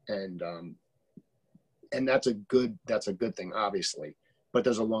 and that's a good thing, obviously, but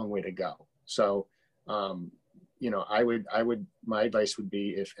there's a long way to go. So, you know, my advice would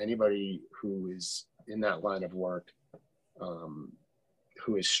be, if anybody who is in that line of work,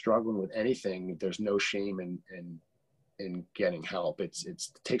 who is struggling with anything, there's no shame in getting help. It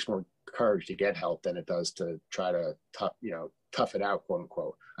takes more courage to get help than it does to try to tough it out, quote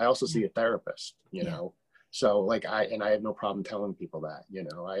unquote. I also see a therapist, you know, so like I have no problem telling people that, you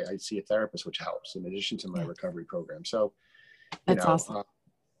know, I see a therapist, which helps in addition to my recovery program. So, you know, awesome.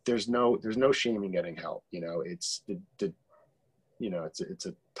 There's no shame in getting help. You know, it's you know, it's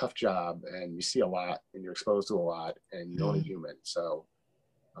a tough job, and you see a lot, and you're exposed to a lot, and you're only human. So,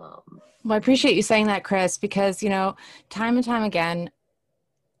 well, I appreciate you saying that, Chris, because, you know, time and time again,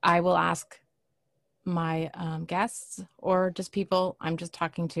 I will ask my guests or just people I'm just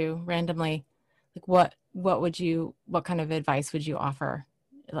talking to randomly, like, what kind of advice would you offer?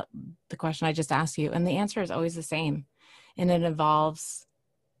 The question I just asked you. And the answer is always the same. And it involves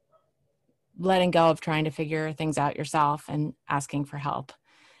letting go of trying to figure things out yourself and asking for help.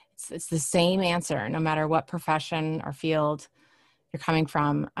 It's the same answer, no matter what profession or field you're coming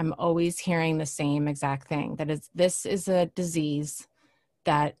from. I'm always hearing the same exact thing. That is, this is a disease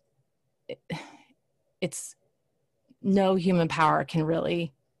that it's no human power can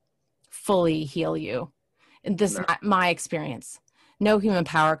really fully heal you. And this is my experience. No human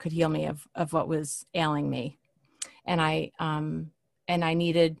power could heal me of what was ailing me. And I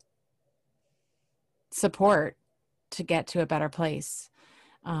needed support to get to a better place,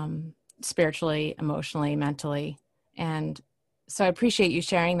 spiritually, emotionally, mentally. And so I appreciate you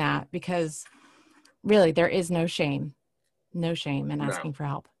sharing that, because really there is no shame in asking for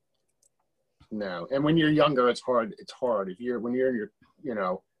help. No. And when you're younger, it's hard. When you're in your, you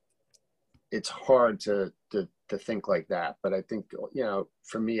know, it's hard to to think like that. But I think, you know,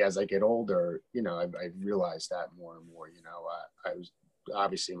 for me, as I get older, you know, I realized that more and more. You know, I was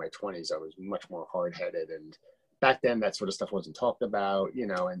obviously in my 20s, I was much more hard headed, and back then that sort of stuff wasn't talked about, you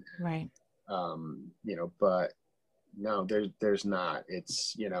know, and Right. you know, but no, there's not.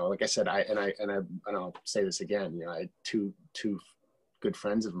 It's, you know, like I said, I'll say this again, you know, I had two good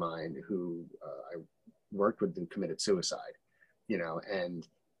friends of mine who I worked with who committed suicide, you know, and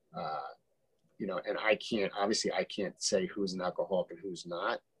you know, and I can't say who's an alcoholic and who's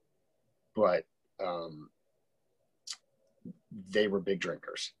not, but they were big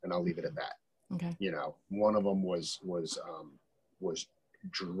drinkers, and I'll leave it at that. Okay. You know, one of them was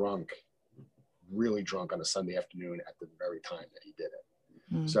drunk, really drunk on a Sunday afternoon at the very time that he did it.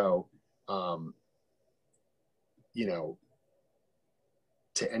 Mm. So, you know,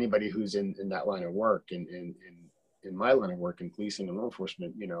 to anybody who's in that line of work, in my line of work in policing and law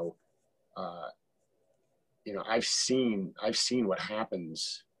enforcement, you know, I've seen what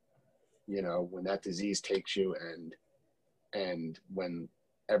happens, you know, when that disease takes you, and when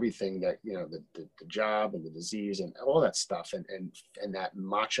everything that, you know, the job and the disease and all that stuff, and that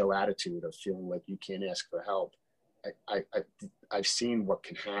macho attitude of feeling like you can't ask for help. I've seen what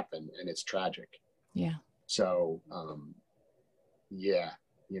can happen, and it's tragic. Yeah. So, yeah,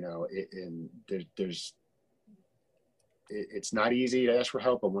 you know, it's not easy to ask for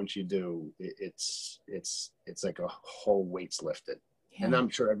help, but once you do, it's like a whole weight's lifted. Yeah. And I'm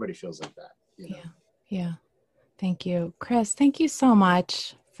sure everybody feels like that, you know? Yeah. Thank you, Chris. Thank you so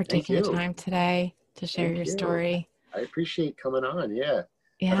much for taking the time today to share your story. I appreciate coming on. Yeah.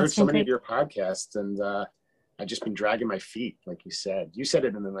 Yeah, I've heard so many of your podcasts, and I've just been dragging my feet, like you said. You said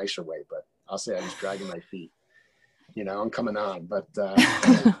it in a nicer way, but I'll say I was dragging my feet. You know, I'm coming on, but no,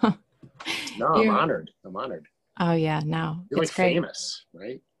 I'm honored. Oh yeah, no, you're it's like great. Famous,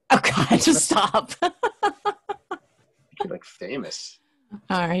 right? Oh God, just stop. You're like famous.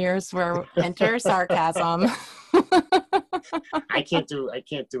 All right, here's where enter sarcasm. I can't do a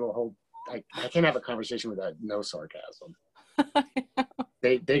whole. I can't have a conversation without no sarcasm.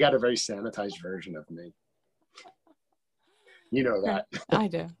 They got a very sanitized version of me. You know that. I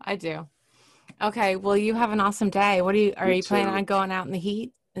do. Okay, well, you have an awesome day. Are you planning on going out in the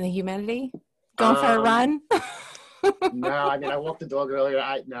heat, in the humidity? Going for a run? No, I mean, I walked the dog earlier.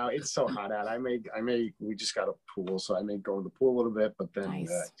 No, it's so hot out. We just got a pool, so I may go in the pool a little bit, but then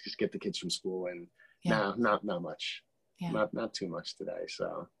just get the kids from school, and no, not much. Yeah. Not too much today.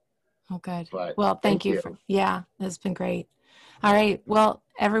 So. Oh, good. But well, thank you. It's been great. All right. Well,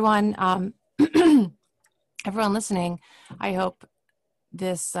 everyone, everyone listening, I hope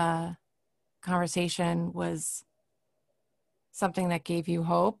this conversation was something that gave you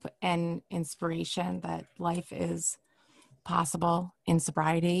hope and inspiration that life is possible in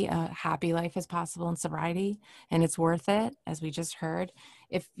sobriety. A happy life is possible in sobriety, and it's worth it, as we just heard.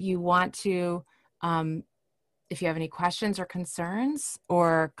 If you want to, if you have any questions or concerns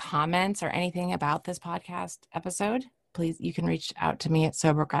or comments or anything about this podcast episode, please, you can reach out to me at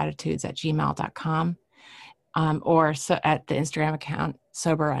sobergratitudes@gmail.com, or at the Instagram account,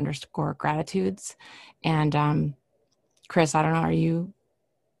 sober_gratitudes. And Chris, I don't know, are you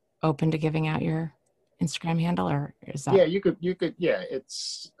open to giving out your Instagram handle, or is that? Yeah, you could. Yeah,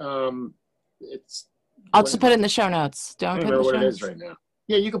 it's. I'll just put it in the show notes. I don't know what it is right now.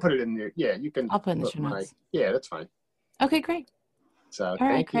 Yeah, you can put it in there. Yeah, you can. I'll put it in the show notes. Yeah, that's fine. Okay, great. So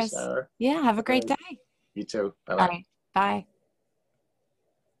thank you, Sarah. Yeah, have a great day. You too. Bye. All right, bye.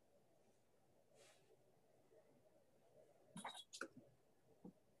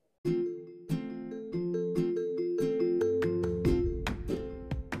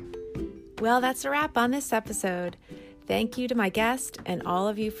 Well, that's a wrap on this episode. Thank you to my guest and all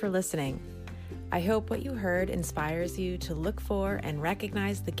of you for listening. I hope what you heard inspires you to look for and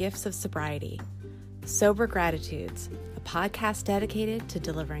recognize the gifts of sobriety. Sober Gratitudes, a podcast dedicated to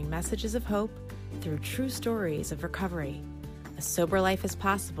delivering messages of hope through true stories of recovery. A sober life is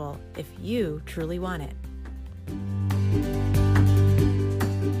possible if you truly want it.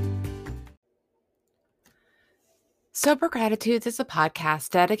 Sober Gratitudes is a podcast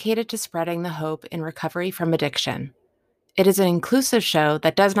dedicated to spreading the hope in recovery from addiction. It is an inclusive show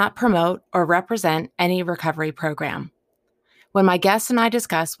that does not promote or represent any recovery program. When my guests and I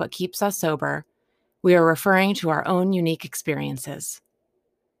discuss what keeps us sober, we are referring to our own unique experiences.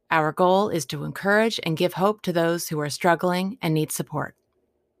 Our goal is to encourage and give hope to those who are struggling and need support.